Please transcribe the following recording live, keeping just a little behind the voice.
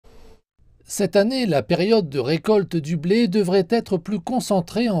Cette année, la période de récolte du blé devrait être plus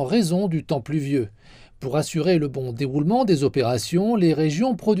concentrée en raison du temps pluvieux. Pour assurer le bon déroulement des opérations, les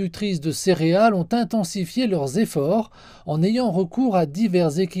régions productrices de céréales ont intensifié leurs efforts en ayant recours à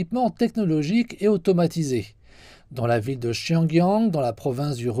divers équipements technologiques et automatisés. Dans la ville de Xiangyang, dans la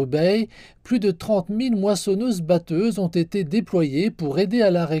province du Hubei, plus de 30 000 moissonneuses-batteuses ont été déployées pour aider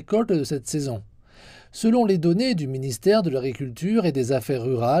à la récolte de cette saison. Selon les données du ministère de l'Agriculture et des Affaires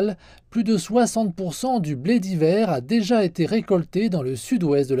rurales, plus de 60% du blé d'hiver a déjà été récolté dans le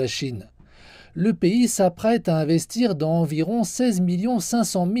sud-ouest de la Chine. Le pays s'apprête à investir dans environ 16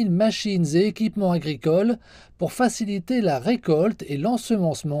 500 000 machines et équipements agricoles pour faciliter la récolte et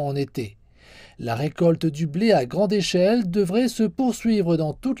l'ensemencement en été. La récolte du blé à grande échelle devrait se poursuivre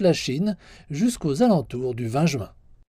dans toute la Chine jusqu'aux alentours du 20 juin.